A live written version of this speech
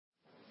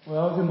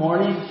Well, good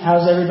morning.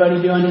 How's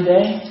everybody doing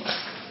today?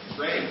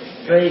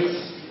 Great.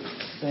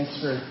 Thanks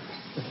for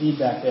the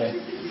feedback there.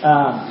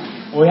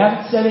 We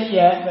haven't said it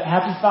yet, but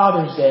Happy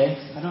Father's Day.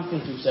 I don't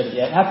think we've said it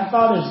yet. Happy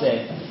Father's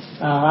Day.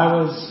 I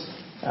was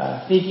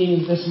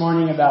thinking this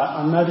morning about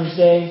on Mother's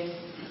Day,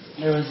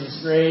 there was this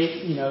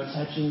great,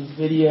 touching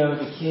video.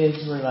 The kids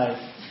were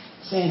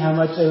saying how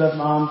much they love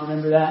Mom.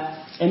 Remember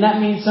that? And that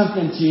means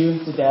something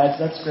too to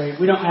dads. That's great.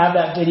 We don't have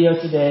that video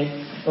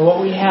today, but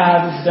what we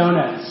have is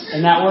donuts,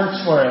 and that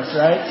works for us,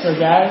 right? So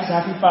guys,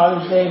 Happy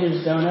Father's Day.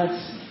 There's donuts.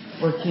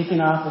 We're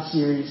kicking off a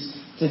series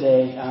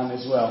today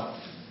as well.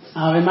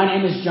 And my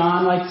name is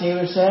John, like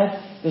Taylor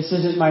said. This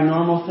isn't my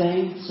normal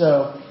thing,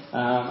 so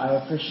I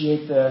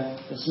appreciate the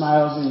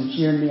smiles and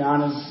cheering me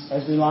on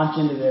as we launch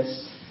into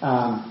this.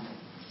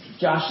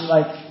 Josh,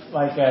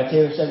 like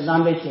Taylor said, is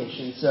on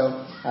vacation,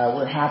 so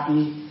we're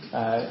happy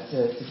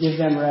to give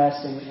them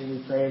rest, and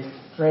we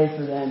pray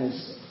for them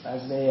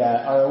as they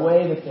are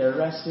away, that they're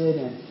rested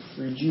and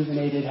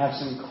rejuvenated, have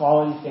some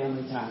quality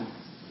family time.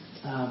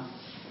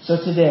 So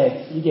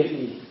today, you get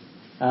me.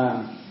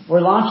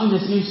 We're launching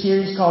this new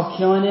series called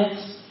Killing It,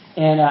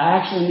 and I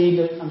actually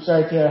I'm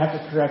sorry, Taylor, I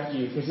have to correct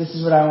you, because this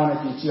is what I want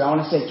to do too. I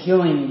want to say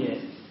killing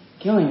it,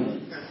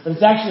 but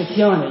it's actually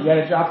killing it. You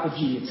got to drop the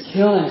G. It's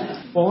killing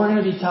it. What we're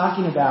going to be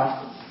talking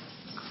about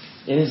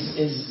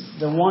is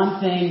the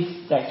one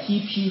thing that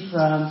keeps you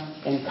from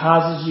and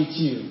causes you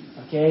to,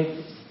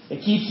 okay?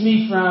 It keeps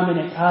me from and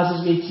it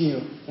causes me to,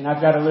 and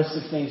I've got a list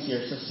of things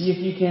here, so see if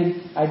you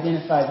can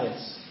identify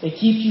this. It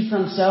keeps you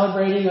from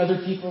celebrating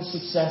other people's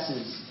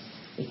successes.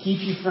 It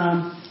keeps you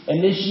from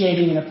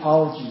initiating an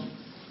apology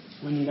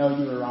when you know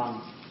you were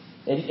wrong.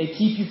 It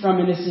keeps you from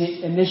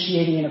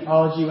initiating an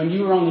apology when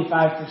you were only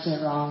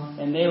 5% wrong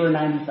and they were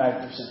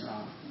 95%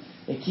 wrong.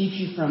 It keeps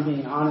you from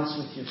being honest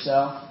with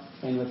yourself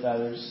and with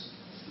others.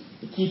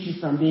 It keeps you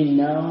from being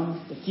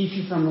known. It keeps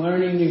you from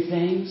learning new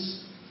things.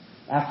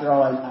 After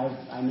all,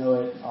 I know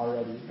it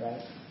already,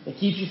 right? It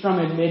keeps you from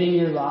admitting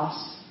you're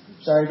lost.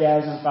 Sorry,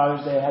 guys, on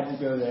Father's Day I had to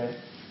go there.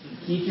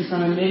 It keeps you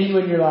from admitting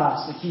when you're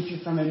lost. It keeps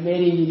you from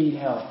admitting you need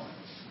help.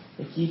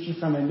 It keeps you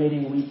from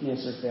admitting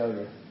weakness or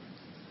failure.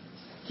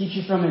 It keeps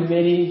you from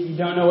admitting you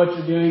don't know what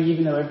you're doing,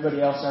 even though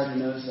everybody else already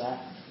knows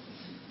that.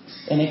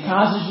 And it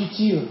causes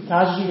you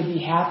to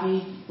be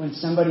happy when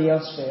somebody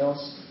else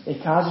fails.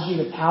 It causes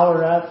you to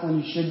power up when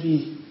you should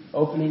be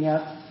opening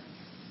up.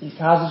 It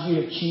causes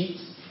you to cheat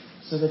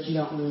so that you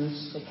don't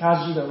lose. It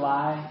causes you to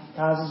lie. It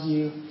causes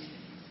you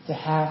to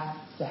have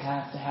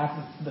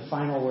the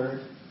final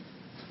word.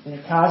 And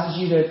it causes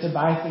you to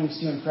buy things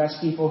to impress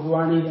people who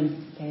aren't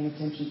even paying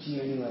attention to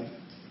you anyway.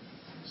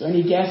 So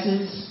any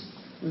guesses?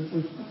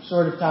 We've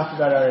sort of talked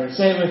about it already.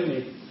 Say it with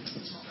me.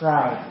 It's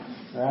pride.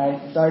 All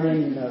right? It's already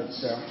in your notes,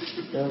 so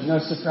there was no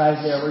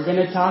surprise there. We're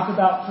going to talk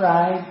about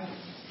pride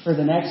for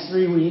the next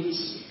 3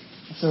 weeks.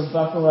 So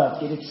buckle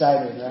up. Get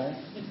excited, right?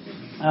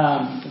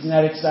 Isn't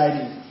that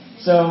exciting?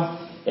 So,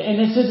 and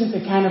this isn't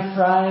the kind of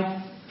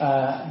pride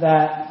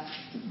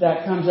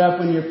that comes up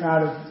when you're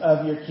proud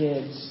of your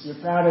kids. You're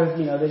proud of,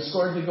 they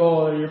scored the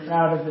goal, or you're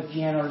proud of the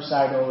piano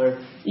recital,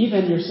 or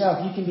even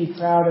yourself. You can be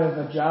proud of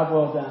a job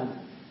well done.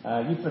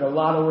 You put a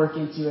lot of work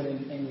into it,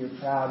 and you're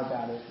proud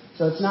about it.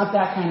 So it's not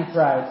that kind of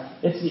pride.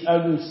 It's the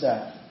ugly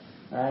stuff,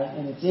 right?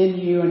 And it's in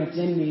you, and it's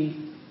in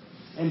me.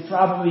 And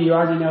probably you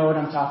already know what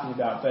I'm talking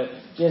about, but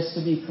just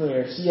to be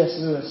clear, C.S.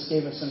 Lewis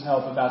gave us some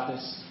help about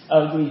this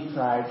ugly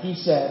pride. He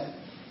said,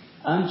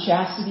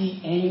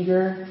 unchastity,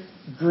 anger,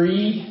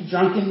 greed,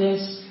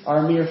 drunkenness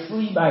are mere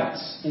flea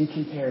bites in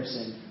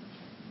comparison.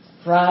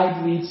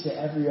 Pride leads to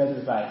every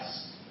other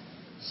vice.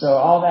 So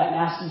all that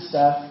nasty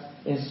stuff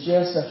is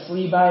just a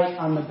flea bite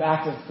on the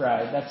back of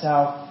pride. That's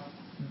how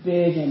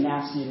big and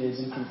nasty it is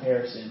in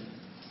comparison.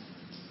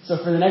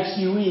 So for the next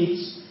few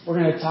weeks, we're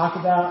going to talk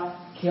about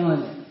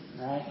killing it.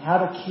 Right? How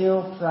to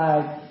kill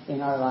pride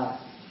in our life.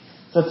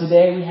 So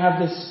today we have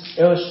this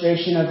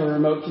illustration of a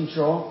remote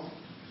control.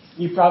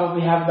 You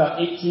probably have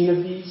about 18 of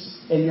these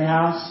in your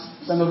house.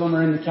 Some of them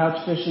are in the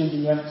couch cushions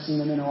and you haven't seen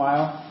them in a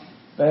while.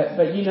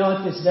 But you know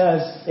what this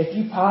does. If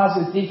you pause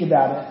and think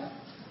about it,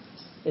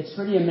 it's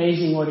pretty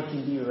amazing what it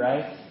can do,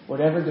 right?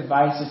 Whatever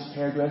device it's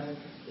paired with,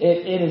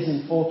 it is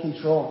in full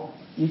control.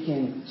 You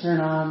can turn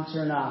on,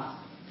 turn off.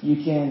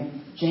 You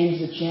can change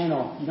the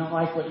channel. You don't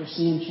like what you're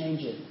seeing,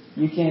 change it.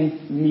 You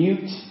can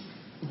mute,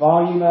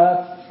 volume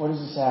up. What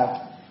does this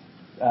have?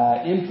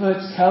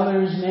 Inputs,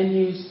 colors,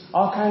 menus,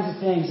 all kinds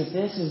of things. That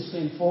this is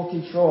in full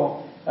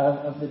control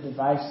of the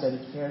device that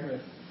it's paired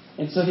with.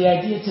 And so the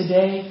idea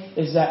today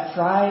is that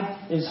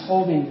pride is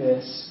holding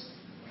this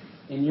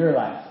in your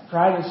life.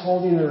 Pride is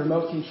holding the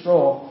remote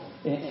control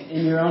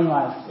in your own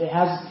life. It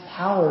has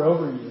power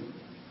over you.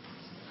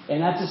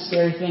 And that's a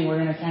scary thing. We're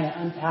going to kind of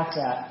unpack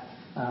that.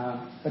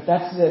 But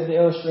that's the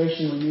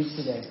illustration we use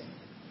today.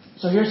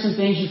 So here's some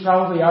things you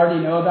probably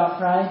already know about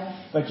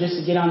pride, but just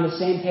to get on the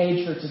same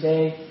page for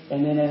today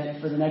and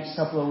then for the next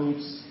couple of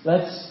weeks,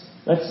 let's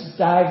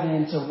dive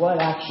into what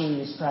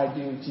actually is pride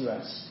doing to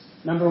us.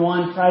 Number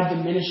one, pride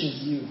diminishes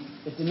you.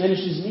 It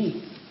diminishes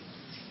me.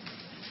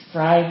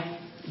 Pride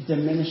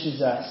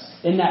diminishes us.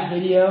 In that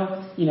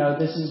video,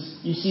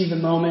 you see the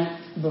moment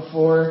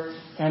before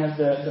kind of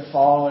the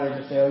fall or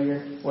the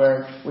failure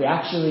where we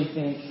actually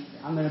think,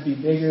 I'm going to be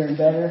bigger and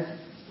better.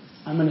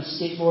 I'm going to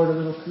skateboard a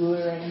little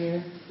cooler right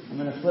here. I'm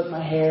going to flip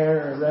my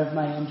hair or rev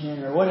my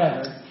engine or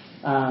whatever.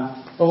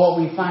 But what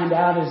we find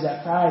out is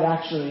that pride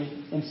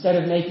actually, instead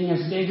of making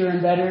us bigger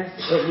and better,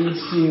 it leads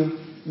to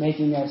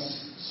making us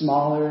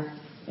smaller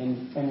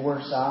and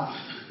worse off.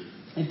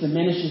 It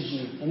diminishes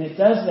you. And it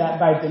does that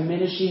by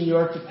diminishing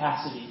your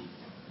capacity.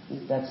 I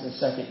think that's the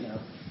second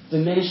note.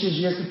 Diminishes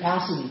your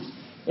capacity.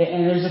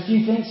 And there's a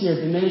few things here.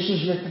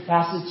 Diminishes your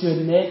capacity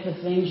to admit the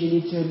things you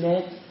need to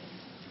admit,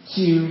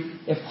 to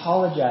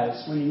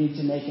apologize when you need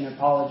to make an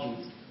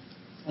apology.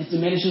 It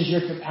diminishes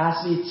your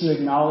capacity to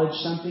acknowledge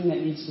something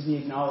that needs to be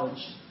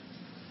acknowledged.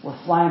 We're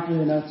flying through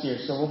the notes here,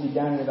 so we'll be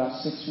done in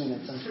about 6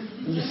 minutes.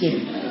 I'm just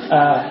kidding.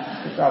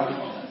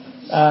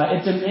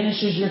 It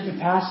diminishes your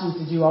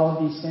capacity to do all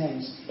of these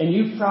things. And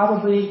we've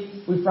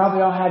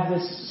probably all had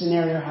this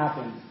scenario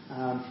happen.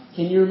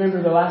 Can you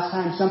remember the last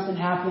time something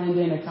happened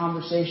in a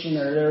conversation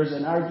or there was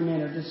an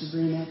argument or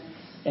disagreement,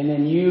 and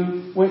then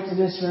you went to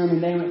this room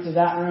and they went to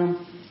that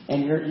room,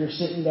 and you're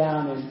sitting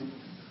down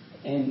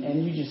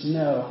and you just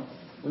know,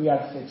 we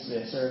got to fix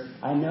this, or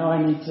I know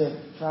I need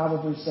to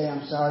probably say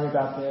I'm sorry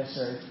about this,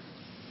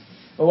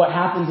 but what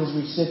happens is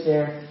we sit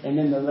there and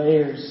then the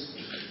layers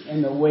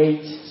and the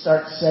weight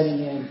starts setting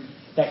in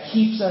that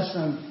keeps us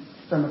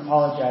from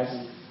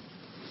apologizing.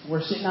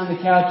 We're sitting on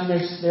the couch and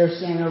they're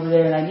standing over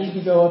there and I need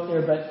to go up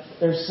there, but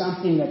there's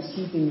something that's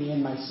keeping me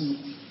in my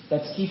seat,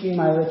 that's keeping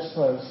my lips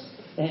closed.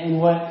 And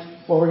what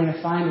we're going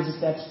to find is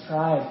that's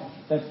pride.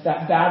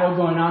 That battle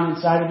going on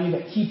inside of you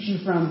that keeps you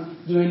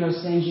from doing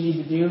those things you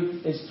need to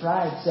do is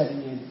pride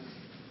setting in.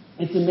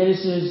 It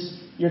diminishes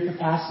your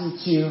capacity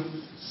to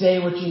say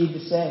what you need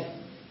to say.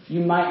 You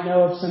might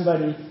know of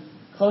somebody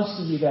close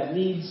to you that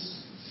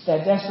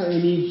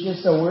desperately needs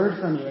just a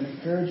word from you, an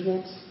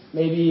encouragement.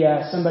 Maybe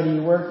somebody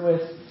you work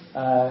with,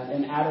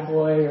 an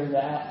attaboy or the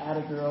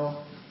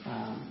attagirl.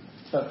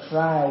 But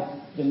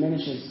pride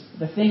diminishes.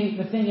 The thing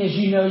is,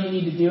 you know you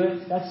need to do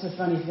it. That's the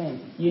funny thing.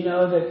 You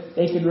know that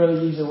they could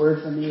really use a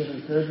word from you of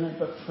encouragement,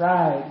 but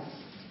pride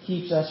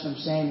keeps us from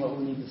saying what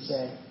we need to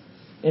say.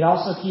 It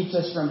also keeps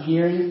us from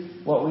hearing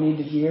what we need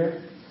to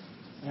hear.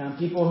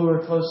 People who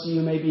are close to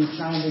you may be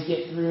trying to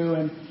get through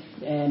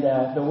and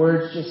the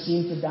words just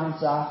seem to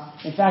bounce off.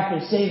 In fact,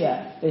 they say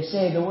that. They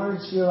say the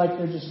words feel like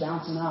they're just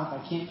bouncing off.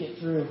 I can't get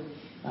through.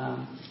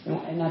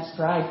 And that's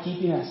pride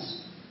keeping us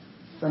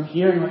from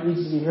hearing what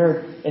needs to be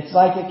heard. It's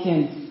like it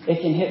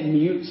can hit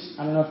mute.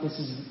 I don't know if this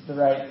is the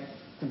right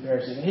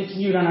comparison. It hits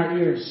mute on our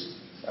ears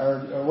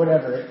or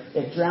whatever.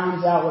 It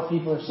drowns out what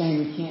people are saying.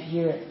 We can't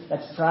hear it.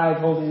 That's pride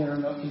holding the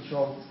remote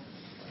control.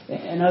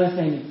 Another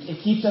thing,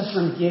 it keeps us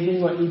from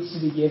giving what needs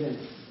to be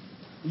given.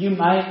 You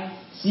might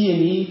see a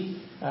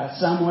need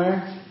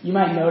somewhere. You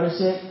might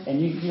notice it,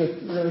 and you do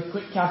a really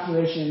quick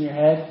calculation in your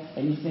head,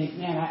 and you think,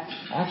 man, I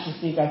actually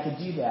think I could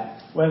do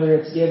that. Whether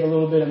it's give a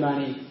little bit of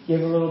money,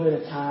 give a little bit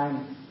of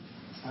time,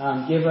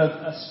 give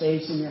a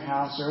space in your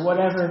house, or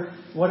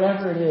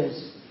whatever it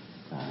is.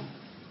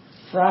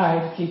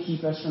 Pride can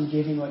keep us from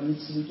giving what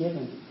needs to be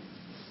given.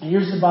 And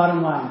here's the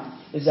bottom line,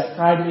 is that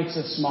pride makes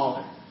us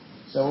smaller.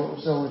 So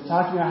we're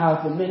talking about how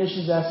it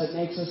diminishes us, it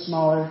makes us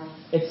smaller.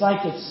 It's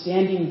like it's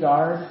standing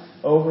guard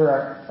over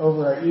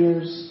our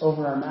ears,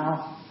 over our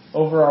mouth,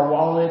 over our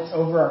wallet,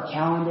 over our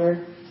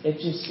calendar. It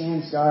just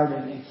stands guard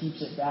and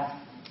keeps it back.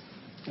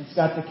 It's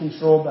got the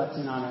control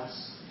button on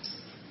us.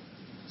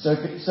 So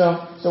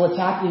what's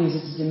happening is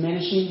it's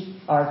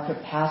diminishing our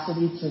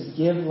capacity to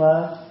give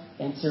love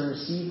and to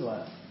receive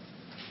love.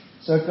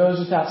 So it goes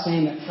without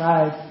saying that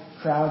pride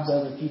crowds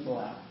other people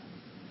out.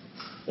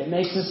 It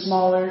makes us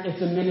smaller, it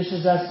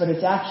diminishes us, but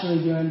it's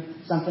actually doing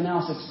something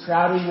else. It's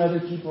crowding other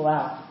people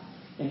out.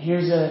 And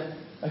here's a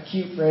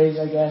cute phrase,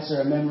 I guess,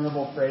 or a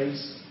memorable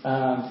phrase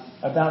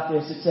about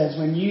this. It says,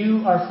 when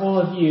you are full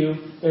of you,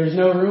 there's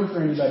no room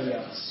for anybody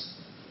else.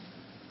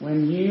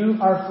 When you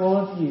are full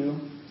of you,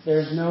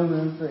 there's no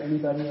room for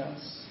anybody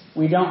else.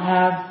 We don't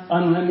have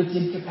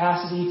unlimited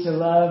capacity to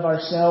love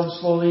ourselves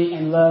fully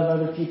and love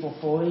other people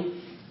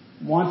fully.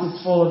 Once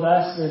it's full of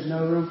us, there's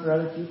no room for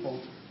other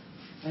people.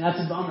 And that's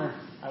a bummer.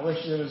 I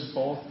wish there was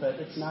both, but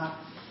it's not.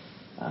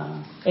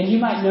 And you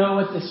might know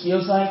what this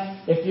feels like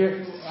if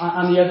you're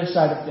on the other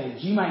side of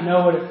things. You might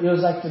know what it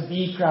feels like to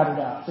be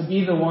crowded out, to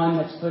be the one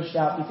that's pushed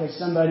out because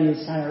somebody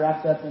is kind of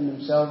wrapped up in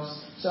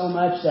themselves so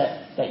much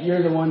that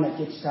you're the one that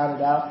gets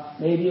crowded out.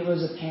 Maybe it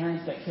was a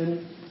parent that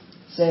couldn't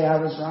say I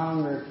was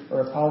wrong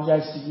or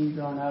apologize to you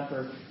growing up,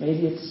 or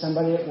maybe it's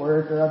somebody at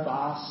work or a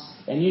boss,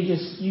 and you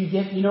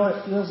know what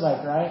it feels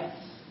like, right?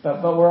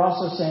 But we're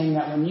also saying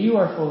that when you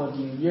are full of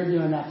you, you're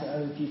doing that to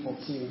other people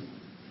too.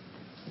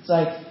 It's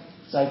like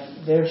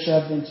they're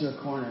shoved into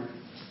a corner.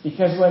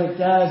 Because what it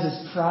does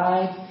is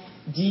pride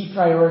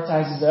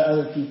deprioritizes the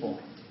other people.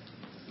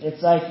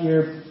 It's like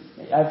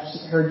I've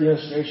heard the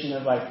illustration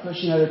of like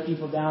pushing other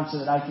people down so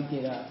that I could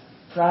get up.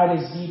 Pride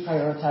is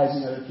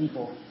deprioritizing other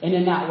people. And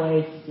in that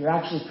way, you're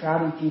actually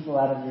crowding people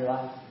out of your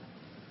life.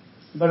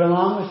 But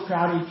along with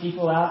crowding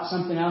people out,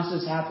 something else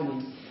is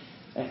happening.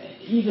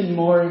 Even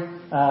more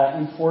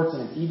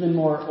important, even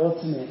more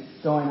ultimate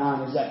going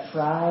on is that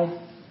pride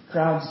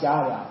crowds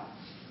God out.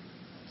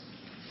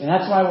 And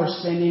that's why we're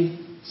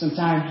spending some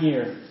time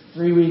here,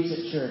 3 weeks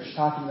at church,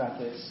 talking about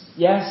this.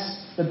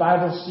 Yes, the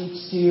Bible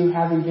speaks to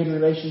having good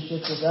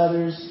relationships with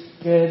others,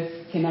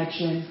 good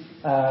connection,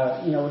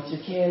 with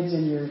your kids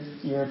and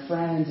your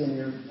friends and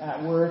your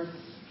at work.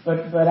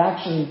 But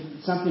actually,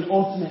 something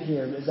ultimate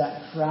here is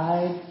that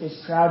pride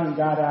is crowding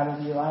God out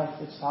of your life.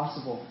 It's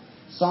possible.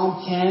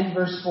 Psalm 10,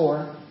 verse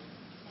 4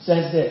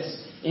 says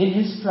this: "In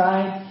his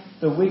pride,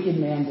 the wicked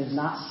man does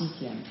not seek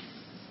him."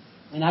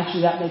 And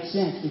actually that makes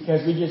sense,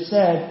 because we just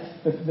said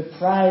that the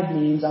pride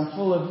means I'm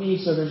full of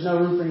me, so there's no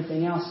room for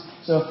anything else.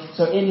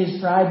 So in his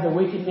pride, the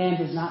wicked man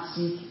does not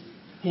seek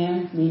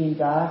him, meaning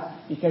God,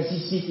 because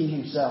he's seeking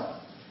himself.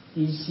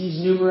 He's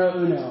numero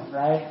uno,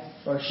 right?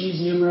 Or she's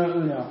numero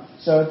uno.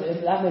 So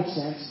that makes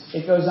sense.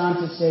 It goes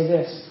on to say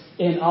this: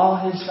 "In all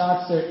his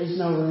thoughts there is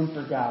no room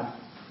for God."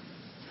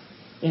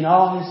 In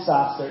all his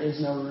thoughts there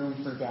is no room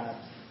for God.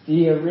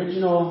 The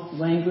original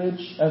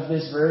language of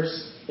this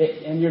verse,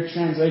 and your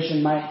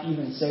translation might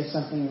even say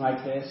something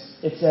like this.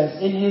 It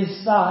says, "In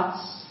his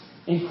thoughts,"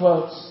 in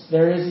quotes,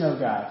 "there is no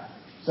God."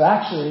 So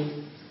actually,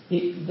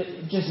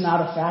 just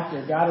not a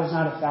factor. God is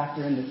not a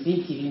factor in the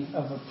thinking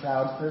of a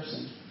proud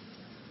person.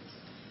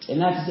 And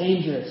that's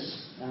dangerous.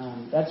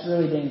 That's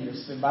really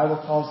dangerous. The Bible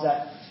calls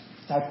that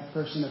type of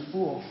person a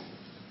fool.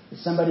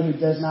 It's somebody who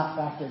does not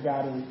factor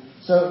God in.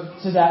 So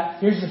to that,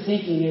 here's the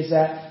thinking, is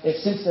that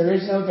since there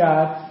is no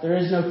God, there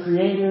is no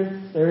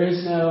creator, there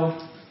is no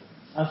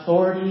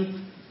authority,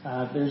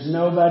 there's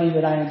nobody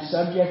that I am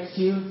subject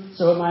to,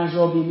 so it might as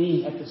well be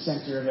me at the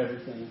center of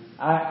everything.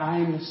 I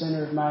am the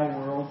center of my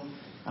world.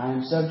 I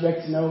am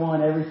subject to no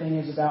one. Everything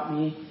is about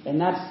me. And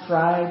that's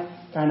pride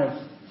kind of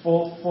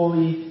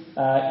fully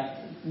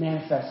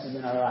manifested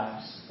in our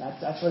lives.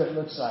 That's what it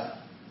looks like.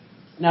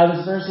 Now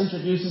this verse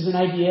introduces an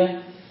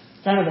idea.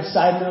 Kind of a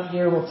side note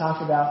here we'll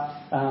talk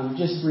about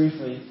just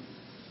briefly.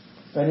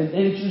 But it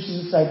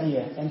introduces this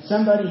idea. And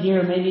somebody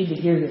here may need to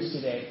hear this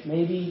today.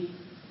 Maybe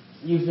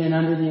you've been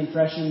under the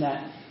impression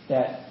that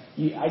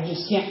I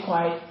just can't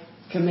quite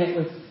commit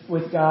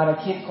with God.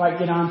 I can't quite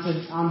get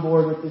on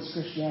board with this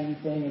Christianity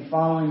thing and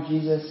following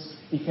Jesus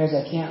because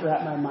I can't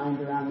wrap my mind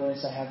around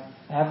this. I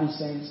have these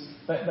things.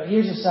 But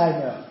here's a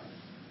side note.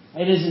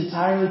 It is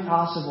entirely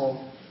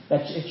possible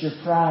that it's your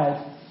pride,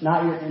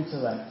 not your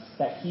intellect,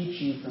 that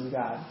keeps you from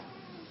God.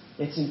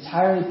 It's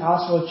entirely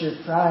possible it's your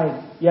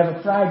pride. You have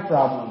a pride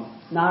problem,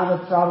 not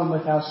a problem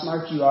with how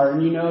smart you are.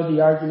 And you know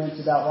the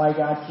arguments about why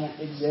God can't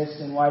exist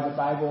and why the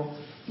Bible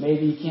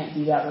maybe can't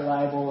be that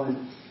reliable,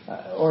 and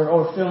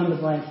or fill in the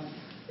blank.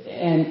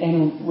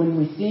 And when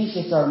we think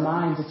it's our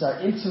minds, it's our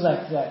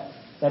intellect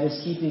that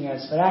is keeping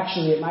us. But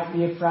actually it might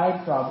be a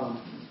pride problem.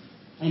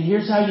 And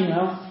here's how you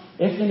know.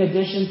 If in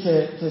addition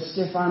to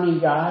stiff-arming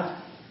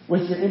God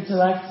with your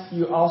intellect,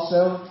 you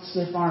also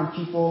stiff-arm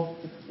people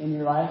in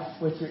your life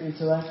with your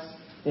intellect,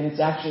 then it's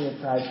actually a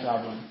pride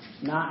problem,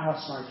 not how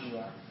smart you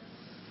are.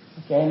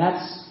 Okay, and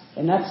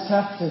that's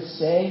tough to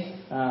say,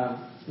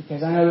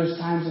 because I know there's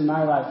times in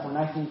my life when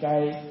I think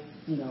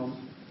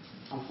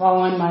I'm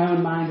following my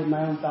own mind and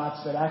my own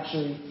thoughts, but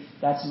actually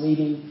that's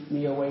leading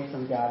me away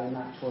from God and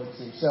not towards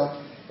Him. So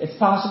it's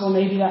possible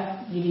maybe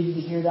that you needed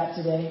to hear that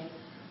today.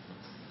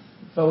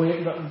 But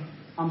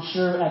I'm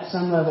sure at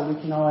some level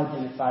we can all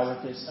identify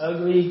with this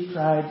ugly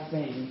pride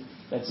thing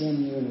that's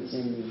in you and it's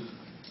in me.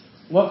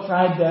 What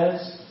pride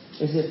does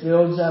is it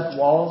builds up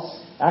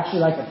walls, actually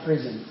like a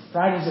prison.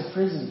 Pride is a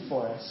prison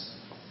for us.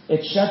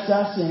 It shuts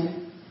us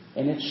in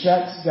and it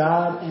shuts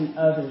God and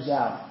others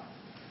out.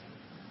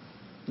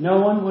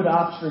 No one would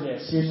opt for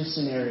this. Here's a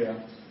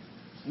scenario.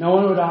 No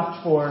one would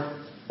opt for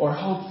or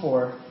hope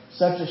for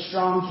such a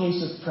strong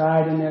case of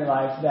pride in their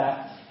life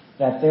that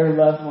their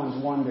loved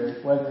ones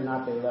wonder whether or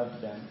not they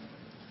loved them.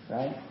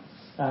 Right?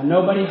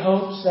 Nobody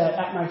hopes that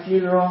at my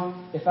funeral,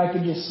 if I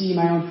could just see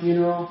my own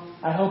funeral,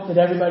 I hope that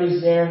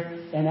everybody's there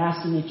and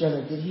asking each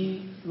other, did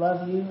he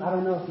love you? I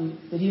don't know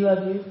did he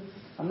love you?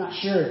 I'm not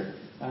sure.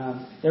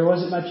 There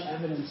wasn't much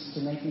evidence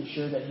to make me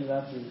sure that he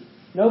loved me.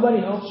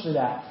 Nobody hopes for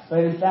that. But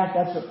in fact,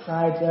 that's what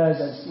pride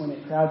does when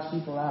it crowds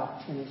people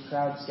out and it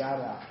crowds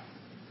God out.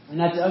 And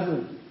that's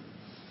ugly.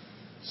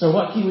 So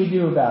what can we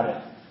do about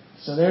it?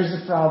 So there's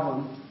the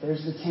problem.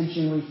 There's the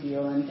tension we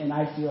feel, and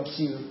I feel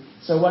too.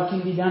 So what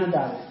can be done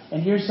about it?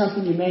 And here's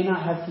something you may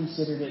not have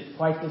considered it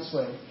quite this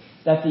way.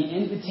 That the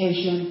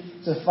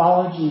invitation to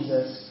follow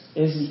Jesus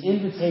is the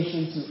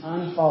invitation to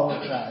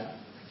unfollow pride.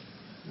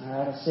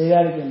 Alright, I'll say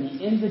that again.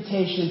 The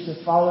invitation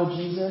to follow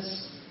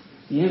Jesus,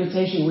 the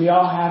invitation we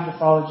all have to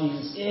follow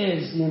Jesus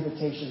is the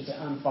invitation to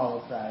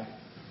unfollow pride.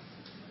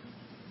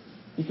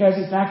 Because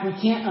in fact we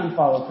can't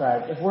unfollow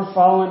pride. If we're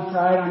following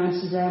pride on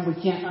Instagram,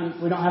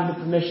 we don't have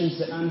the permissions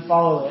to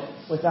unfollow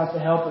it without the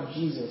help of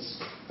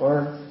Jesus.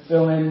 Or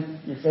fill in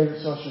your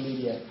favorite social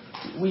media.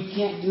 We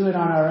can't do it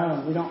on our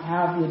own. We don't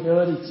have the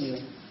ability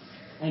to.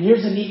 And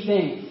here's the neat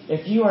thing.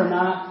 If you are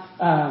not,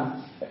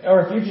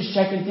 or if you're just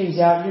checking things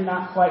out, you're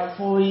not quite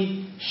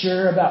fully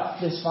sure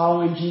about this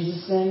following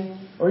Jesus thing,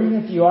 or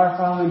even if you are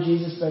following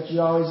Jesus, but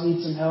you always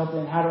need some help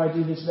in how do I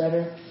do this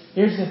better,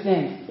 here's the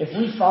thing. If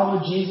we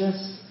follow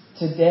Jesus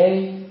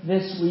today,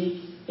 this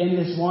week, in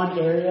this one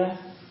area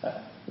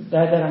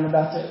that I'm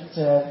about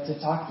to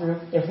talk through,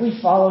 if we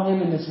follow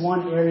Him in this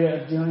one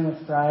area of dealing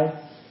with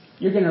pride,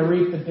 you're going to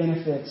reap the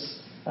benefits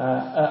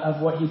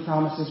of what He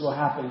promises will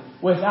happen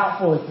without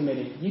fully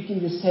committing. You can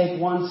just take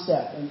one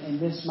step, and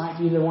this might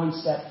be the one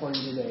step for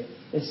you today,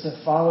 is to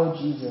follow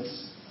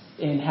Jesus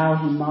in how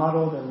He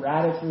modeled a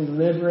radically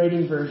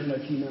liberating version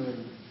of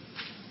humility.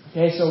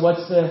 Okay, so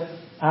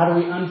how do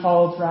we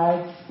unfollow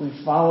pride? We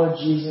follow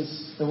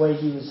Jesus the way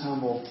He was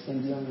humble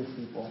in dealing with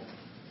people.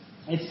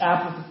 It's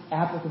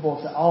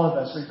applicable to all of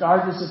us,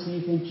 regardless of who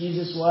you think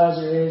Jesus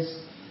was or is.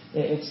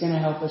 It's going to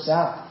help us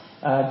out.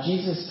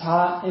 Jesus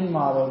taught and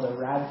modeled a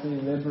radically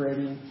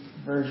liberating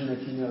version of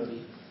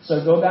humility.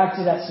 So go back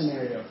to that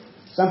scenario.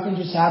 Something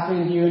just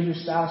happened to you and your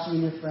spouse, you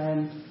and your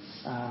friend,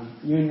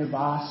 you and your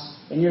boss,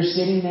 and you're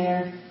sitting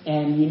there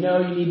and you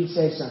know you need to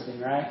say something,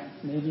 right?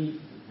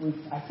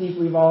 I think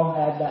we've all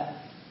had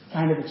that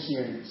kind of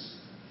experience.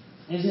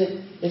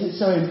 Isn't it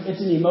so?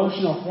 It's an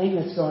emotional thing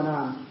that's going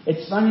on.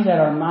 It's funny that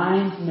our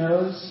mind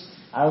knows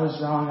I was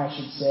wrong. I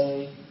should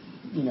say,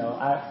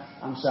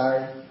 I'm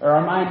sorry. Or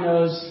our mind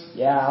knows,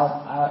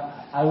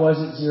 I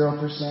wasn't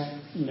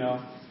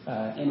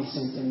 0%,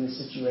 innocent in this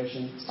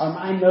situation. Our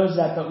mind knows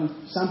that, but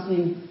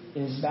something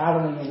is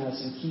battling in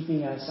us and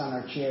keeping us on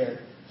our chair,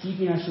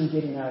 keeping us from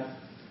getting up.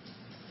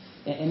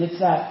 And it's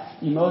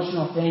that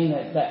emotional thing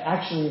that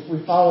actually, if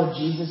we follow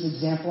Jesus'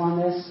 example on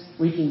this,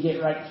 we can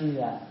get right through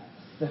that.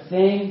 The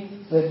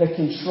thing, the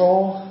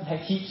control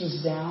that keeps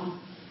us down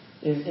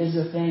is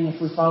the thing,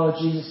 if we follow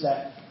Jesus,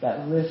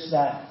 that lifts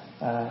that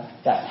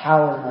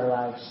power in our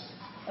lives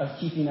of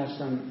keeping us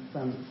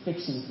from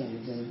fixing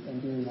things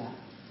and doing that.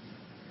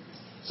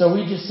 So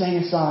we just sang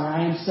a song,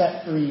 I am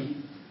set free.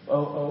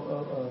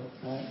 Oh.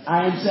 Right?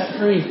 I am set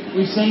free.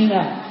 We sing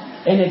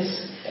that.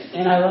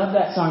 And I love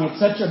that song. It's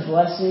such a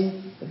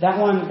blessing. That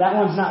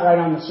one's not right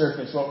on the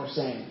surface, what we're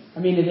saying. I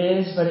mean, it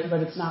is, but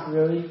it's not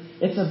really.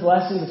 It's a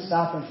blessing to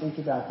stop and think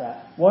about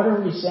that. What are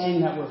we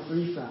saying that we're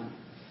free from?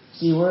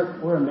 See,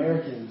 we're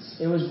Americans.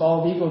 It was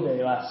Bald Eagle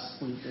Day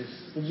last week.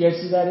 Did you guys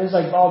see that? It was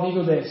like Bald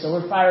Eagle Day. So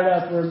we're fired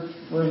up.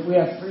 We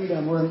have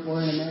freedom. We're in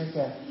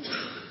America.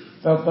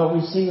 But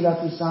we sing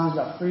about these songs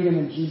about freedom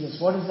in Jesus.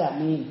 What does that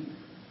mean?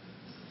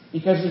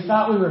 Because we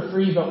thought we were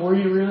free, but were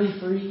you really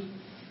free?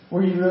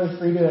 Were you really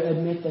free to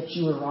admit that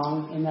you were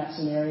wrong in that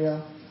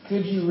scenario?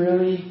 Could you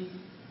really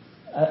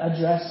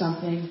address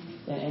something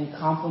and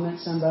compliment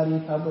somebody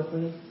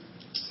publicly?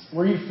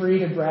 Were you free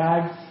to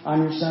brag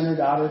on your son or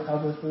daughter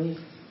publicly?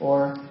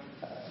 Or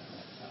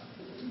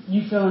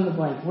you fill in the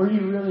blank. Were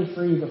you really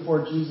free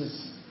before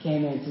Jesus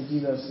came in to do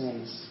those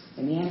things?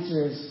 And the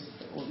answer is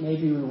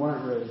maybe we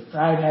weren't really.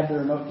 Pride had the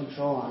remote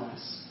control on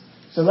us.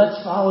 So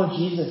let's follow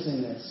Jesus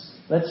in this.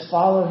 Let's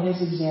follow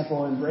His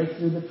example and break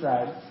through the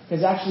pride.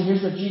 Because actually,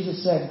 here's what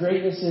Jesus said.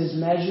 Greatness is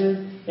measured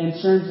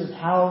in terms of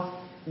how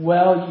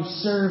well you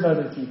serve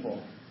other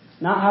people.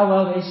 Not how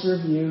well they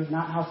serve you,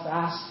 not how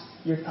fast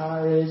your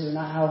car is, or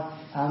not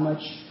how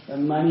much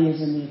money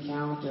is in the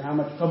account, or how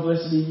much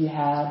publicity you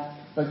have.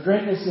 But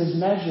greatness is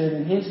measured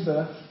in His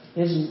book.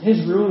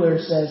 His ruler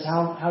says,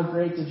 how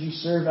great did you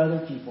serve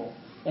other people?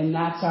 And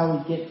that's how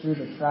we get through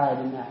the pride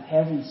and that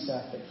heavy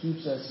stuff that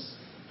keeps us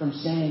from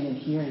saying and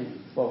hearing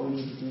what we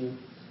need to do.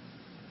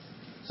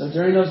 So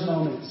during those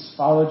moments,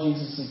 follow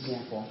Jesus'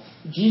 example.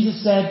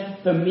 Jesus said,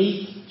 the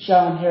meek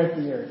shall inherit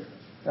the earth.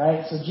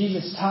 Right? So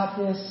Jesus taught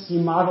this. He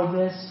modeled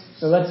this.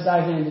 So let's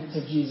dive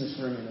into Jesus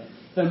for a minute.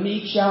 The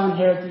meek shall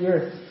inherit the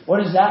earth.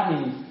 What does that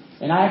mean?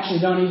 And I actually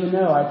don't even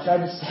know. I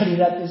tried to study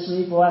that this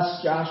week. We'll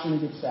ask Josh when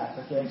he gets back,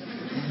 okay?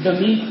 The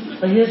meek.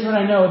 But here's what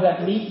I know.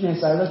 That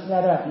meekness, I looked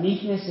that up.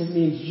 Meekness, it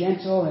means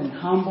gentle and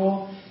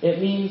humble.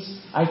 It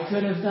means I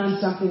could have done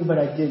something, but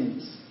I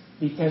didn't.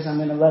 Because I'm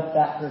going to let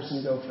that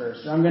person go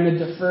first. Or I'm going to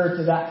defer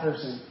to that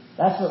person.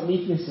 That's what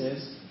meekness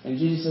is. And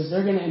Jesus says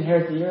they're going to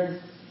inherit the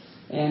earth.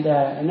 And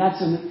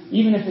that's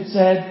even if it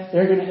said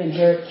they're going to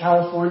inherit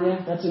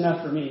California, that's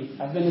enough for me.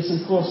 I've been to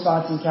some cool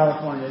spots in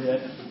California that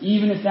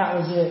even if that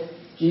was it,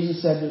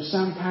 Jesus said there's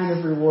some kind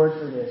of reward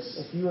for this.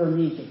 If you are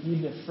meek, if you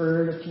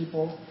defer to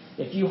people,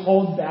 if you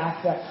hold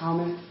back that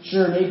comment,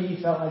 sure, maybe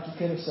you felt like you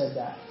could have said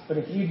that. But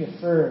if you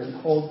defer and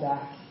hold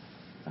back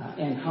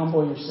and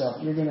humble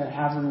yourself, you're going to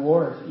have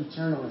reward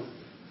eternally.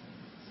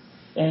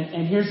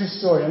 And here's the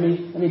story.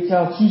 Let me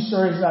tell 2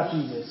 stories about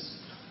Jesus.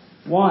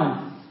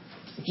 One,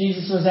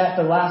 Jesus was at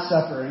the Last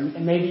Supper,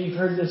 and maybe you've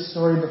heard this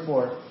story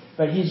before,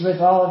 but He's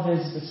with all of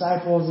His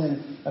disciples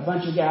and a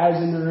bunch of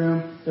guys in the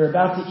room. They're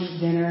about to eat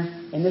dinner,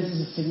 and this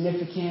is a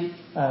significant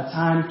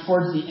time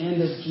towards the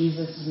end of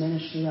Jesus'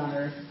 ministry on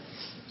earth.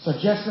 So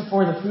just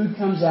before the food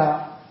comes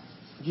out,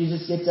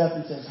 Jesus gets up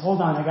and says,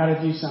 hold on, I got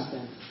to do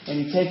something.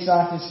 And he takes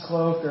off his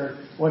cloak or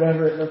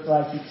whatever it looked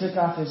like. He took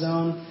off his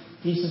own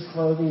piece of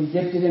clothing,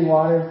 dipped it in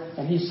water,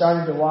 and he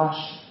started to wash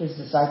his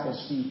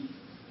disciples' feet.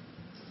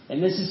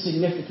 And this is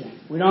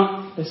significant.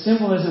 The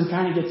symbolism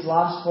kind of gets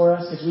lost for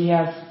us because we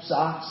have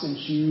socks and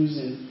shoes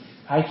and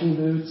hiking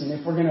boots. And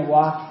if we're going to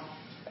walk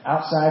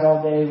outside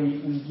all day,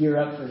 we gear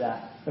up for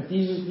that. But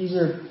these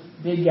are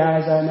big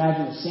guys, I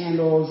imagine, with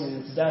sandals,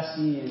 and it's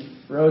dusty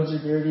and roads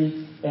are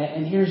dirty.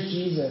 And here's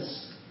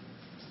Jesus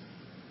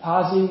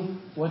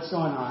pausing what's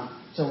going on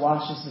to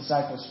wash his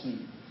disciples'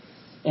 feet.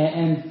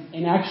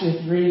 And actually,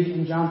 if you read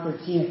in John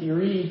 13, if you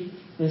read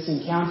this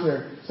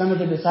encounter, some of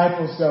the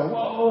disciples go,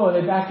 whoa,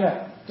 they back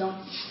up.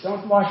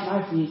 Don't wash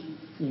my feet.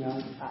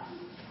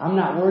 I'm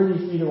not worthy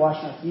for you to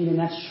wash my feet. And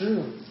that's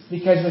true.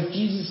 Because with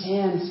Jesus'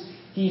 hands,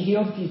 he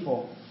healed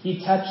people.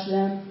 He touched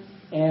them,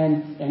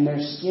 and their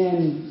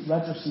skin,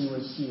 leprosy,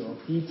 was healed.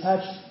 He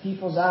touched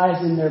people's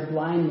eyes, and their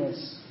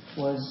blindness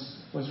was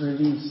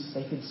released.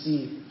 They could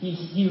see.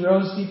 He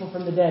rose people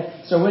from the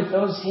dead. So with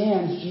those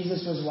hands,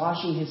 Jesus was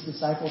washing his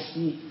disciples'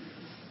 feet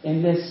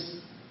in this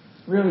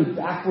really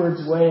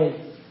backwards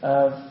way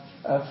of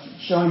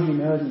showing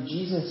humility.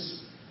 Jesus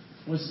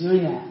was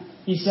doing that.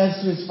 He says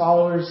to his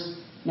followers,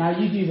 now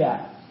you do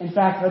that. In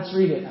fact, let's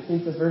read it. I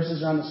think the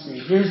verses are on the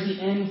screen. Here's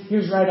the end.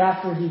 Here's right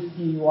after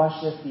he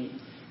washed their feet.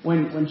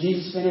 When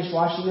Jesus finished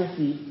washing their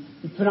feet,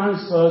 he put on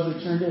his clothes,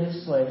 returned to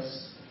his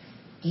place.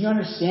 Do you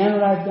understand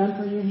what I've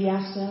done for you? He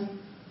asked them.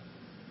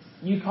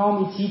 You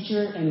call me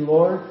teacher and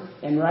Lord,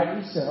 and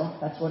rightly so.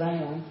 That's what I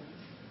am.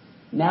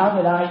 Now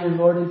that I, your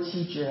Lord and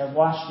teacher, have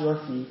washed your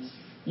feet,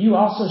 you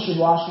also should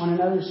wash one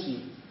another's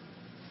feet.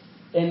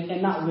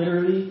 And not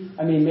literally,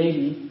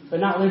 maybe, but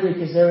not literally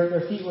because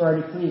their feet were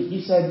already clean.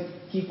 He said,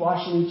 keep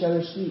washing each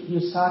other's feet. He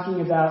was talking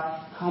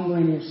about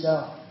humbling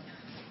yourself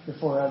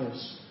before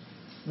others.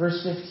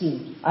 Verse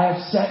 15, I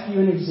have set you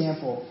an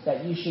example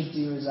that you should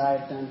do as I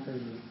have done for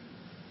you.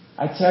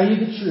 I tell you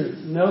the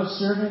truth, no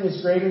servant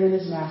is greater than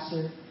his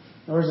master,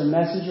 nor is a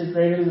messenger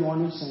greater than the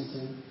one who sent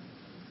him.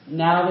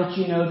 Now that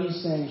you know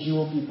these things, you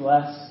will be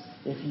blessed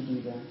if you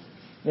do them.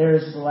 There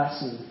is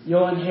blessing.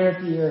 You'll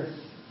inherit the earth.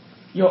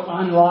 You'll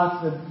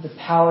unlock the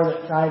power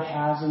that pride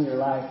has in your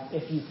life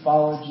if you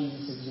follow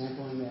Jesus'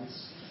 example in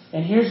this.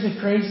 And here's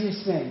the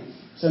craziest thing.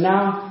 So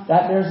now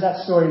there's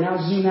that story. Now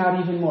zoom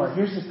out even more.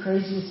 Here's the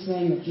craziest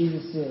thing that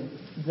Jesus did.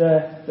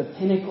 The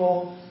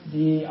pinnacle,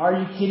 the are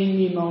you kidding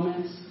me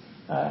moments.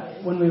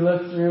 When we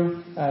look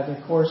through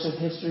the course of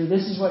history,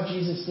 this is what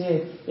Jesus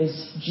did,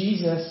 is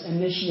Jesus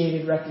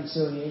initiated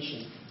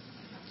reconciliation.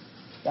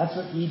 That's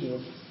what he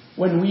did.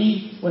 When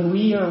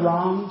we are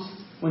wronged,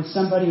 when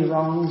somebody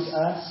wrongs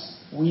us,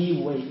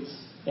 we wait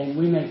and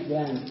we make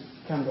them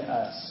come to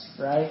us,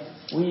 right?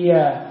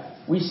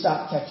 We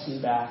stop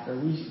texting back, or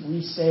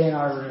we stay in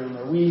our room,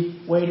 or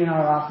we wait in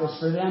our office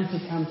for them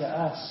to come to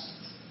us.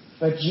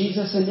 But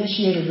Jesus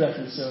initiated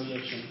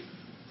reconciliation.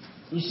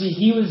 You see,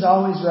 he was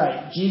always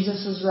right.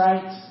 Jesus was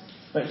right,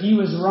 but he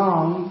was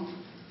wrong,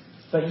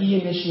 but he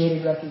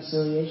initiated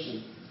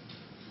reconciliation.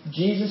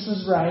 Jesus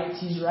was right.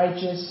 He's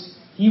righteous.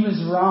 He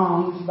was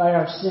wronged by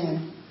our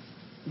sin,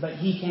 but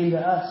he came to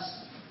us.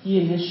 He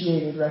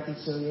initiated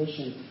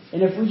reconciliation.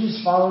 And if we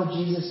just follow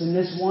Jesus in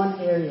this one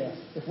area,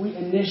 if we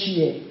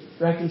initiate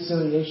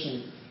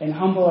reconciliation and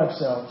humble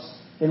ourselves,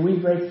 then we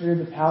break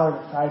through the power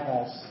that pride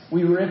has.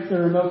 We rip the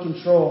remote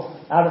control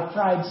out of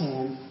pride's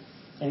hand,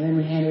 and then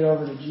we hand it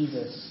over to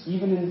Jesus,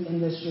 even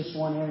in this just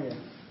one area.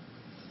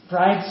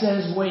 Pride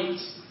says wait.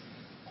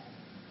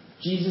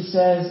 Jesus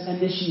says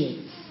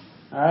initiate.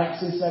 All right,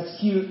 since that's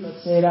cute,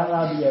 let's say it out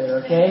loud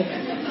together,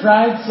 okay?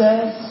 Pride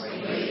says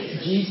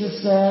wait.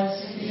 Jesus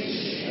says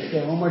initiate.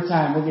 Okay, one more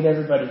time. We'll get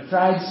everybody.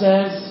 Pride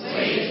says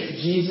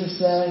wait. Jesus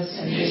says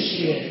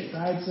initiate.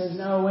 Pride says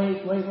no,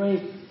 wait.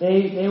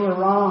 They were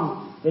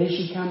wrong. They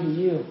should come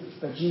to you.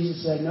 But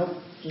Jesus said, nope,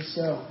 just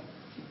go.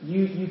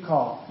 You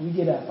call. You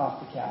get up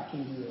off the couch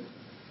and do it.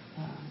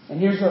 And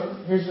here's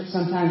what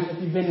sometimes,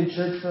 if you've been in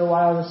church for a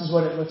while, this is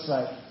what it looks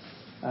like.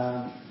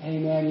 Hey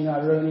man,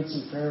 I really need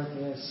some prayer with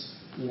this.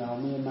 Me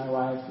and my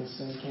wife, this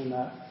thing came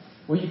up.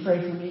 Will you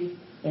pray for me?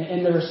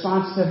 And the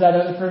response to that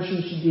other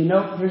person should be,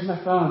 nope, here's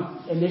my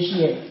phone.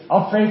 Initiate.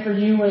 I'll pray for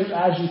you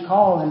as you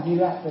call and do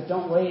that, but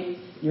don't wait.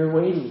 You're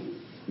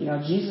waiting.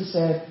 Jesus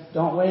said,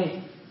 don't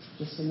wait.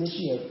 Just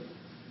initiate.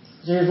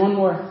 So here's one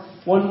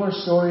more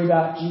story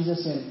about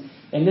Jesus,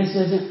 and this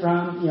isn't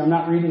from, I'm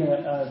not reading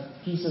a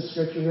piece of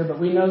scripture here, but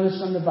we know this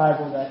from the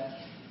Bible that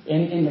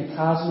in the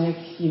cosmic,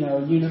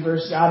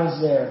 universe, God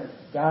is there.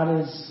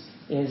 God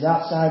is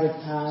outside of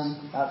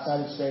time,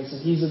 outside of space,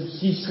 and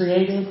He's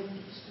created.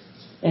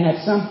 And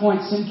at some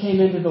point, sin came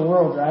into the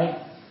world,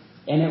 right?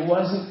 And it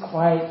wasn't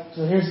quite.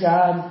 So here's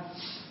God,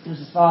 there's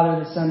the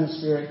Father, the Son, the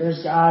Spirit.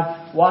 There's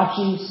God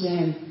watching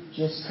sin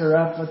just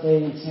corrupt what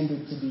they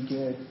intended to be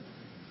good.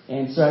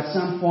 And so at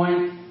some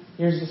point,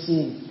 here's the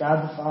scene.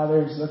 God the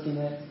Father is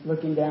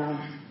looking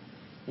down,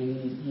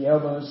 and he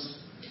elbows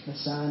the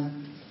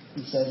Son.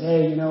 He says,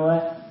 hey, you know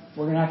what?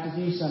 We're going to have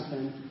to do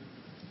something.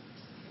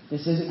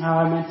 This isn't how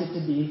I meant it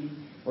to be.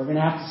 We're going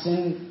to have to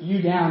send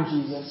you down,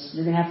 Jesus.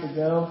 You're going to have to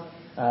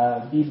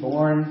go, be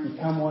born,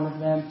 become one of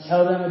them,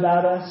 tell them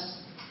about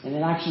us, and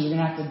then actually you're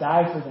going to have to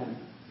die for them.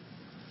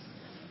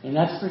 And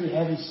that's pretty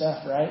heavy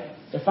stuff, right?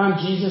 If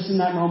I'm Jesus in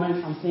that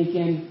moment, I'm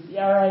thinking,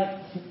 yeah, all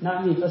right,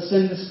 not me. Let's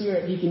send the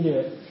Spirit. He can do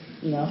it,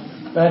 you know.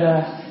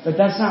 But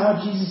that's not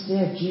what Jesus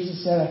did.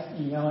 Jesus said,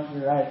 you know what,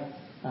 you're right.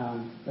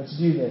 Let's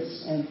do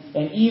this.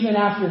 And even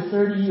after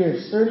 30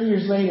 years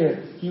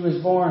later, he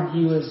was born.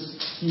 He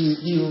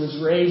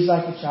was raised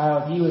like a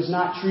child. He was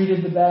not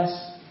treated the best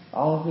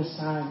all of this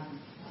time.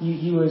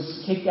 He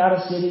was kicked out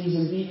of cities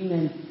and beaten.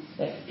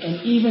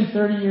 And even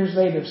 30 years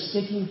later,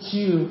 sticking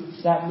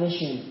to that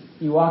mission,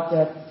 he walked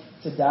up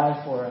to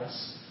die for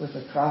us with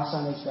a cross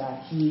on his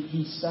back.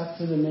 He stuck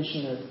to the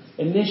mission of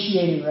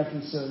initiating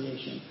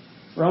reconciliation.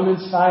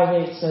 Romans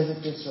 5:8 says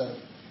it this way,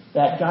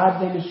 that God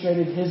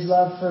demonstrated His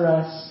love for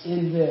us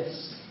in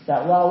this,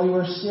 that while we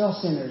were still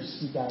sinners,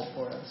 He died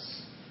for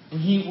us.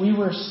 We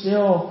were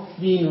still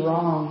being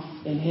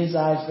wrong in His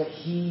eyes, but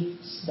He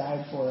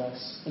died for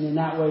us. And in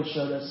that way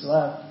showed us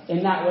love.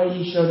 In that way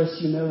He showed us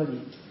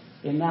humility.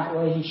 In that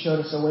way He showed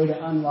us a way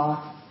to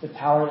unlock the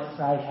power that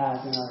pride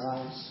has in our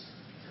lives.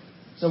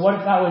 So what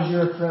if that was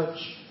your approach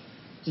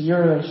to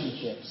your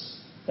relationships?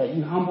 That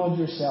you humbled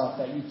yourself,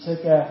 that you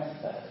took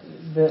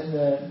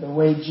the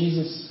way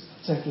Jesus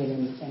took it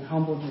and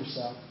humbled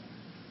yourself.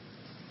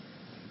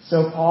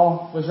 So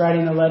Paul was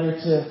writing a letter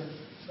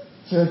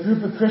to a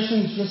group of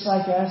Christians just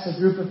like us, a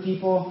group of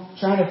people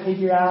trying to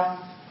figure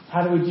out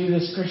how do we do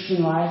this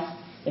Christian life.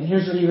 And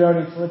here's what he wrote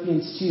in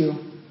Philippians 2.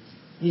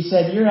 He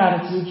said, your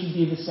attitude should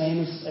be the same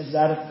as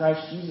that of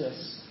Christ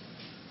Jesus.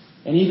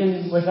 And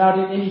even without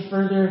any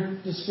further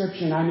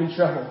description, I'm in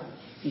trouble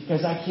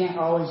because I can't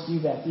always do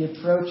that. The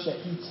approach that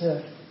he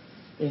took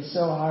is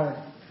so hard.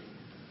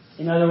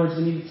 In other words,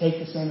 we need to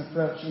take the same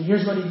approach. And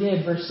here's what he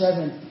did, verse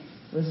 7.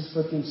 This is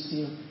Philippians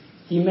 2.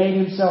 He made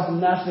himself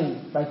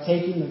nothing by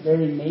taking the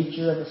very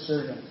nature of a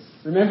servant.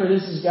 Remember,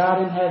 this is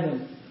God in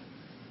heaven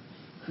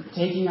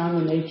taking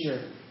on the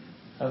nature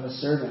of a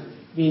servant,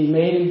 being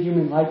made in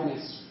human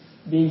likeness,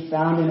 being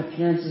found in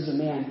appearance as a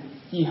man.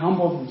 He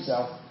humbled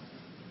himself.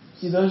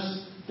 See,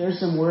 there's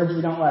some words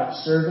we don't like.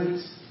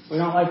 Servant. We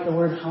don't like the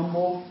word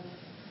humble.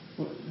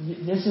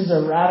 This is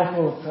a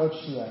radical approach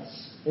to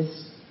us.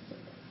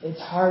 It's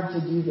hard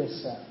to do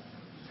this stuff.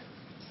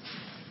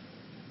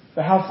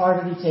 But how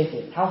far did he take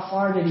it? How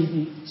far did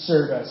he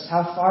serve us?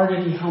 How far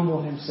did he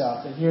humble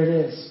himself? And here it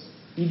is.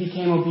 He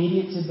became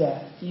obedient to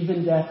death,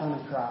 even death on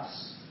a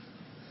cross.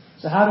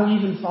 So how do we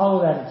even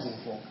follow that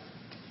example?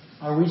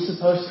 Are we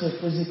supposed to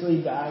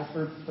physically die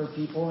for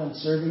people and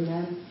serving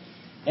them?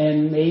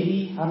 And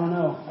maybe, I don't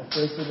know, I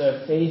pray for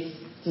the faith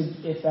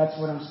if that's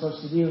what I'm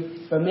supposed to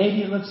do. But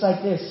maybe it looks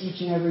like this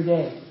each and every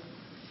day.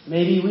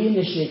 Maybe we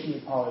initiate the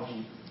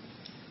apology.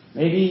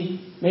 Maybe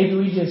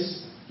we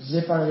just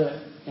zip our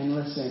lip and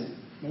listen.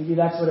 Maybe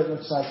that's what it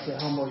looks like to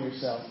humble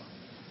yourself.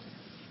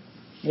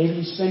 Maybe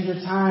you spend your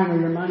time or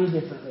your money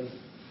differently.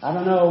 I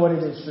don't know what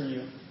it is for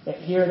you.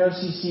 Here at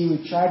OCC,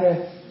 we try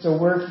to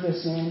work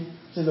this in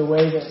to the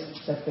way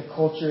that the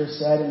culture is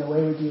said and the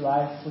way we do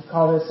life. We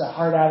call this a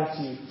heart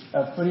attitude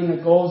of putting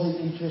the goals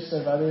and interests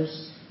of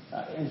others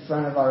in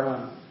front of our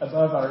own,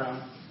 above our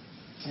own.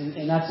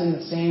 And that's in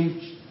the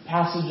same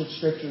passage of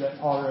Scripture that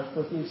Paul wrote,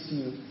 Philippians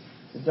 2.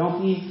 So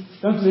don't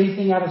do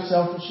anything out of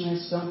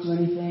selfishness. Don't do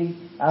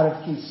anything out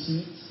of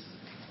conceit.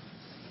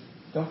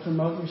 Don't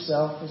promote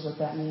yourself is what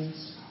that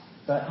means.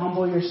 But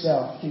humble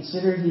yourself.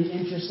 Consider the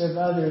interest of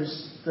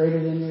others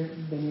greater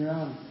than your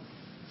own.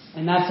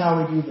 And that's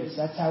how we do this.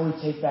 That's how we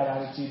take that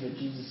attitude that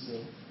Jesus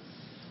did.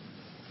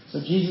 So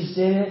Jesus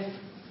did it.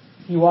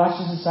 He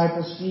washed his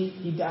disciples' feet.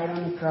 He died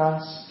on the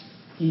cross.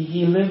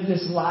 He lived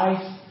this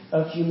life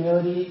of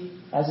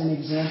humility as an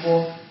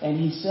example. And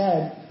he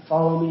said,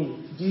 follow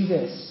me. Do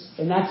this.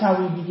 And that's how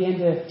we begin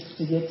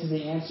to get to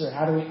the answer.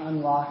 How do we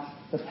unlock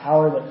the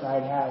power that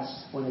pride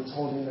has when it's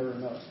holding the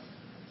remote?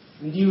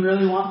 And do you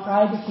really want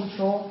pride to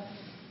control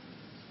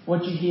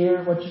what you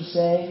hear, what you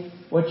say,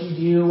 what you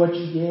do, what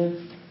you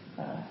give?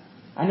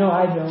 I know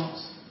I don't.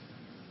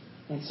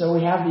 And so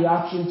we have the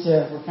option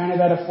we're kind of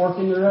at a fork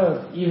in the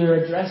road. Either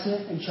address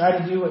it and try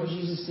to do what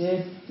Jesus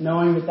did,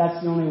 knowing that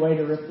that's the only way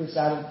to rip this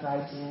out of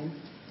pride's hand.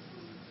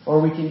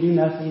 Or we can do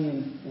nothing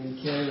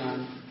and carry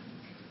on.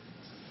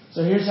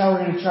 So here's how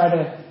we're going to try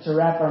to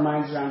wrap our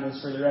minds around this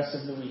for the rest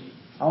of the week.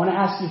 I want to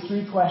ask you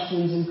 3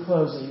 questions in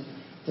closing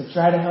to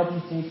try to help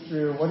you think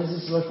through what does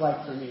this look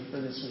like for me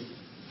for this week.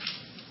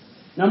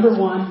 Number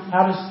 1,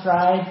 how does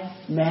pride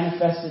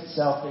manifest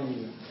itself in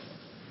you?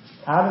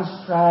 How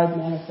does pride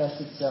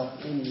manifest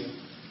itself in you?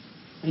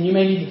 And you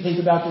may need to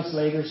think about this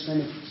later,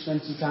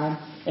 spend some time.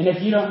 And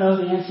if you don't know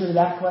the answer to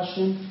that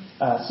question,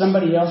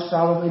 somebody else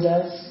probably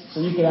does. So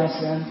you could ask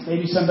them,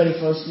 maybe somebody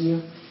close to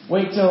you.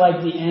 Wait till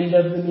like the end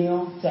of the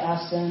meal to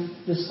ask them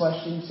this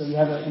question so you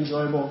have an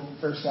enjoyable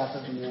first half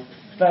of the meal.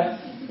 But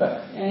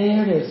and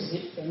here it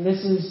is. And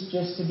this is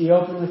just to be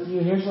open with you.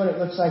 Here's what it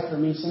looks like for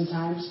me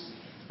sometimes.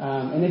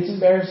 And it's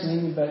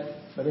embarrassing,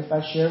 but if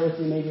I share it with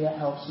you, maybe that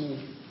helps me.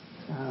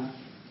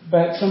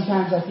 But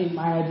sometimes I think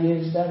my idea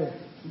is better.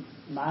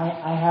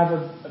 I have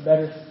a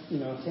better,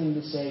 thing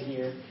to say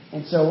here.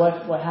 And so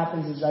what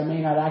happens is I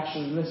may not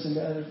actually listen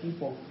to other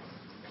people.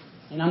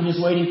 And I'm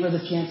just waiting for the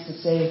chance to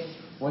say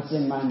what's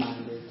in my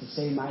mind or to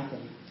say my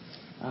thing.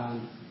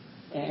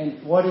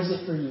 And what is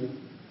it for you?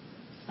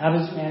 How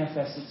does it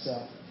manifest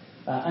itself?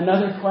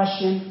 Another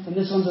question, and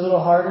this one's a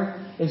little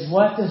harder, is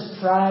what does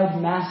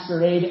pride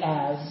masquerade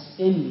as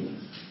in you?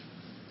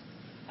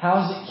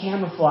 How is it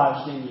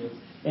camouflaged in you?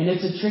 And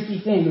it's a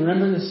tricky thing.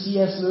 Remember the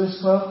C.S. Lewis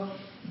quote?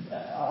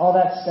 All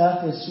that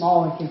stuff is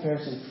small in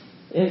comparison.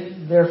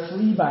 They're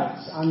flea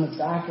bites on the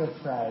back of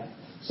pride.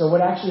 So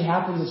what actually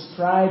happens is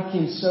pride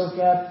can soak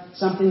up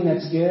something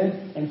that's good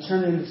and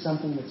turn it into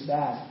something that's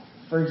bad.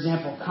 For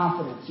example,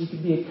 confidence. You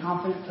could be a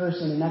confident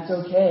person, and that's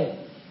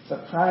okay.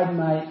 But pride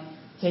might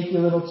take you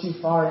a little too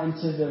far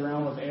into the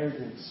realm of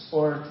arrogance.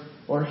 Or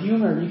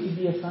humor. You could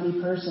be a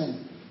funny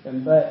person,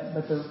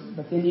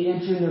 but then you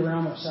enter the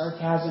realm of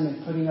sarcasm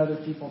and putting other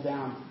people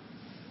down.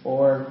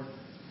 Or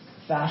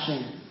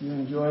fashion. You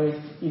enjoy,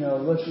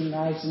 looking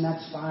nice, and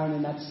that's fine,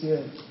 and that's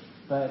good.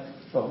 But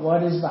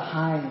what is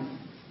behind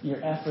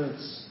your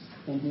efforts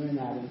in doing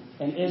that?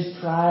 And is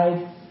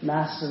pride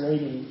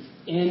masquerading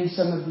in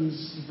some of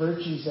these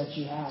virtues that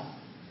you have?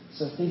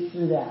 So think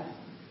through that.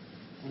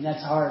 And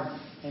that's hard.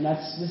 And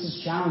this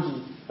is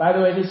challenging. By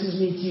the way, this is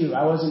me too.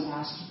 I wasn't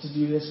asked to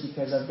do this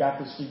because I've got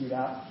this figured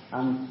out.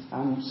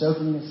 I'm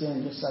soaking this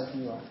in just like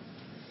you are.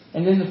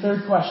 And then the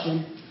third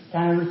question,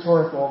 kind of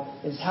rhetorical,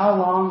 is how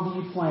long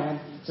do you plan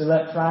to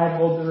let pride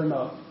hold the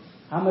remote?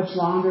 How much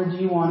longer do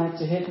you want it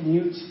to hit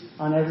mute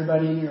on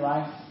everybody in your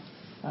life?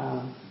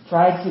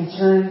 Pride can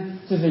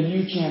turn to the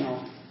you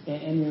channel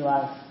in your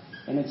life.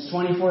 And it's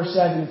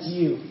 24/7. It's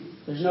you.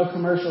 There's no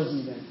commercials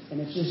even.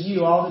 And it's just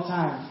you all the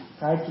time.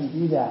 Pride can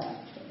do that.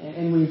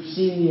 And we've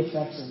seen the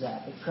effects of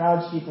that. It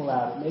crowds people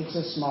out. It makes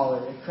us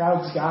smaller. It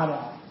crowds God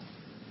out.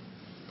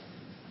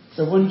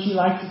 So wouldn't you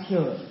like to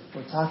kill it?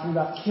 We're talking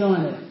about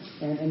killing it.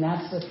 And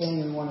that's the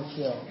thing we want to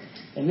kill.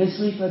 And this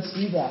week, let's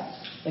do that.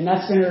 And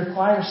that's going to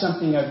require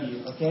something of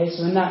you. Okay?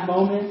 So in that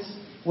moment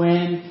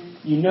when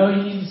you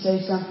need to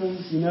say something,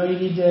 you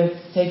need to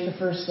take the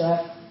first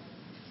step,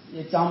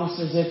 it's almost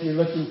as if you're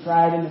looking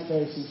pride in the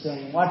face and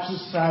saying, watch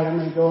this pride, I'm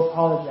going to go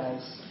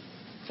apologize.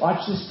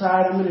 Watch this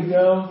pride, I'm going to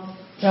go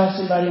tell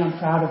somebody I'm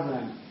proud of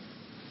them.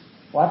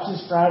 Watch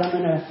this pride,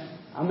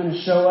 I'm going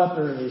to show up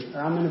early,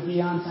 or I'm going to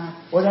be on time.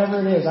 Whatever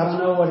it is, I don't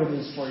know what it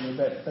is for you,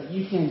 but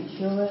you can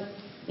kill it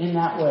in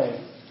that way.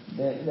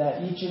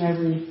 That each and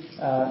every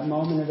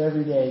moment of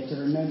every day to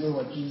remember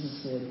what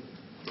Jesus did.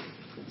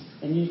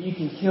 And you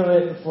can kill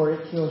it before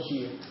it kills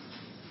you.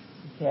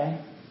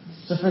 Okay?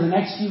 So for the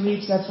next few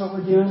weeks, that's what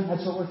we're doing.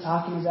 That's what we're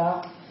talking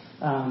about.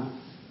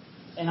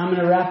 And I'm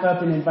going to wrap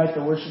up and invite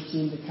the worship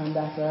team to come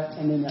back up.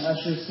 And then the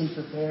ushers can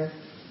prepare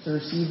to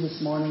receive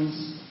this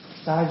morning's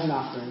tithes and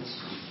offerings.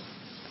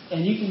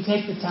 And you can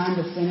take the time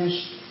to finish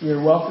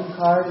your welcome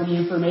card and the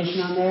information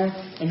on there.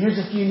 And here's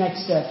a few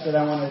next steps that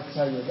I want to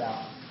tell you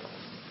about.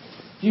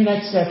 A few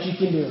next steps you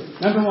can do.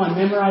 Number 1,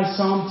 memorize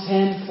Psalm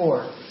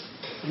 10:4.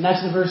 And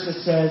that's the verse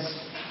that says,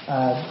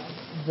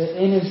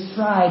 in his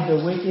pride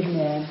the wicked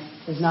man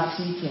does not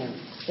seek him.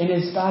 In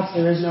his thoughts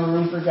there is no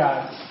room for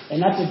God.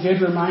 And that's a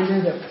good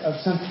reminder of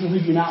something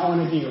we do not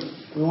want to do.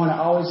 We want to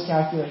always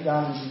calculate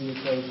God into the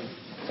equation.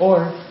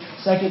 Or,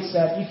 second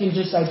step, you can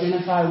just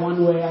identify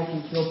one way I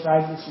can kill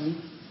pride this week.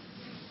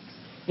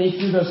 Think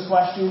through those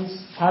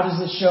questions. How does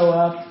this show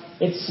up?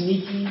 It's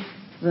sneaky.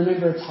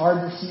 Remember, it's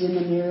hard to see in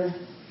the mirror.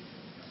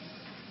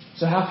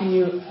 So how can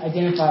you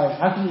identify it?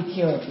 How can you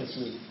kill it this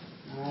week?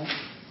 All right?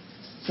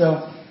 So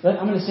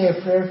I'm going to say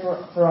a prayer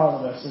for all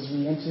of us as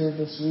we enter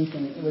this week,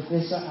 and with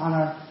this on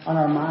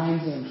our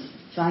minds and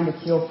trying to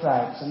kill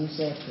pride. So let me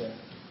say a prayer.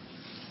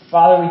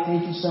 Father, we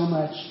thank you so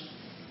much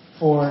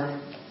for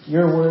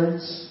your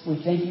words.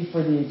 We thank you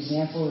for the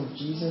example of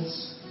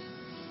Jesus,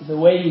 the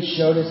way you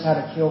showed us how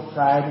to kill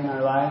pride in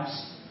our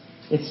lives.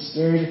 It's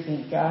scary to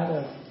think, God,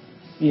 of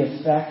the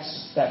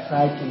effects that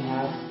pride can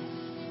have.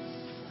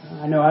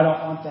 I know I don't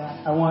want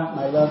that. I want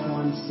my loved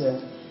ones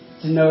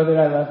to know that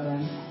I love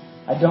them.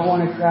 I don't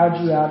want to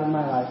crowd you out in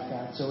my life,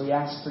 God. So we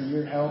ask for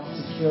your help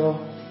to kill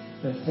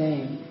the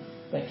thing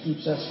that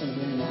keeps us from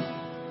doing that.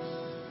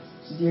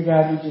 So dear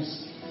God, we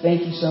just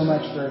thank you so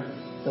much for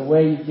the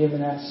way you've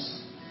given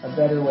us a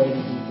better way to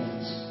do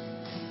things.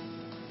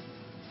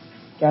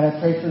 God, I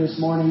pray for this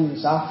morning,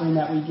 this offering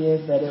that we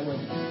give, that it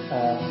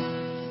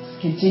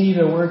would continue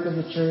the work of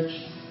the church,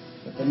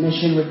 that the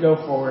mission would go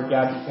forward,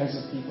 God, because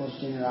of people's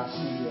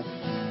generosity here.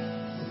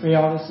 We pray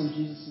all this in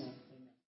Jesus' name.